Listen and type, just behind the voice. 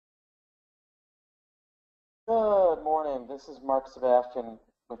Good morning. This is Mark Sebastian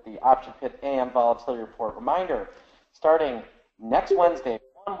with the Option Pit AM Volatility Report. Reminder, starting next Wednesday,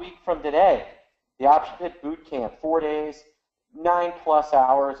 1 week from today, the Option Pit Boot Camp, 4 days, 9+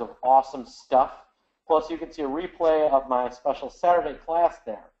 hours of awesome stuff. Plus, you can see a replay of my special Saturday class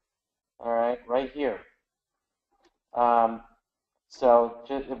there. All right here. We're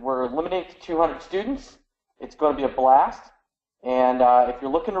limited to 200 students. It's going to be a blast. And if you're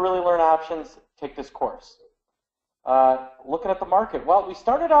looking to really learn options, take this course. Looking at the market, well, we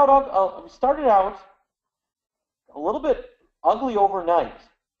started out a little bit ugly overnight.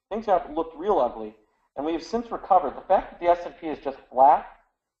 Things have looked real ugly, and we have since recovered. The fact that the S&P is just flat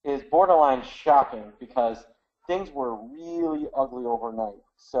is borderline shocking because things were really ugly overnight.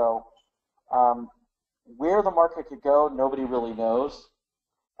 So where the market could go, nobody really knows.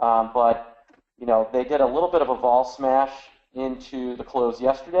 But they did a little bit of a vol smash into the close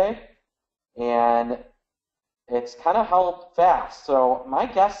yesterday, and it's kind of held fast. So my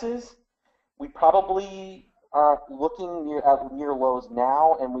guess is we probably are looking near lows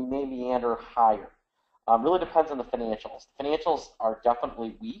now, and we may meander higher. Really depends on the financials. The financials are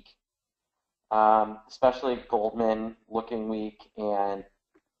definitely weak, especially Goldman looking weak, and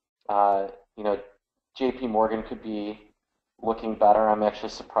JP Morgan could be looking better. I'm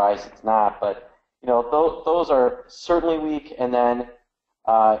actually surprised it's not, but those are certainly weak. And then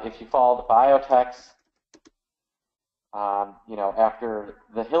if you follow the biotechs, after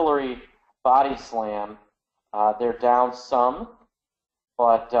the Hillary body slam, they're down some,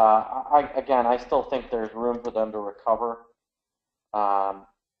 but I still think there's room for them to recover. Amgen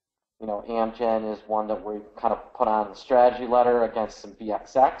is one that we kind of put on the strategy letter against some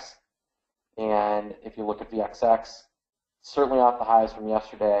VXX, and if you look at VXX, certainly off the highs from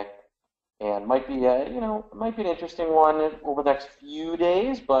yesterday, and might be an interesting one over the next few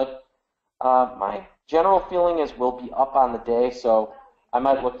days, but my general feeling is we'll be up on the day, so I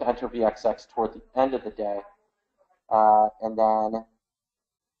might look to enter VXX toward the end of the day. And then,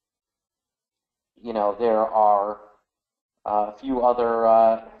 there are a few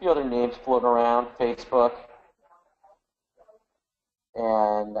other names floating around, Facebook,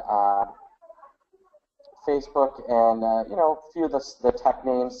 and a few of the tech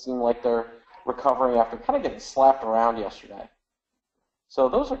names seem like they're recovering after kind of getting slapped around yesterday. So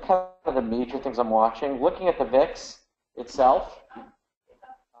those are kind of the major things I'm watching. Looking at the VIX itself,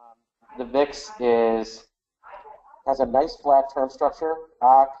 the VIX has a nice flat term structure,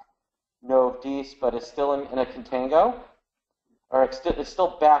 ACK, NOV, DEES, but it's still in a contango, or it's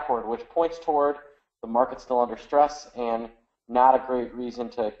still backward, which points toward the market's still under stress and not a great reason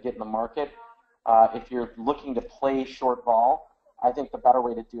to get in the market. If you're looking to play short vol, I think the better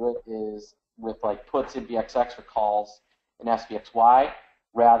way to do it is with like puts in VXX or calls in SPXY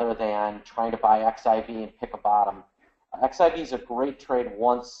rather than trying to buy XIV and pick a bottom. XIV is a great trade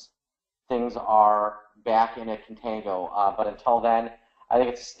once things are back in a contango, but until then, I think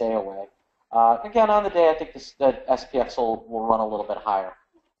it's a stay away. Again, on the day, I think the SPX will run a little bit higher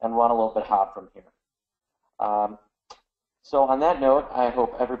and run a little bit hot from here. So on that note, I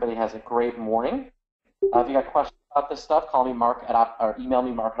hope everybody has a great morning. If you got questions about this stuff, call me Mark or email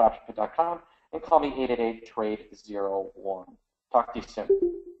me mark@optionpit.com and call me 888-TRADE-01. Talk to you soon.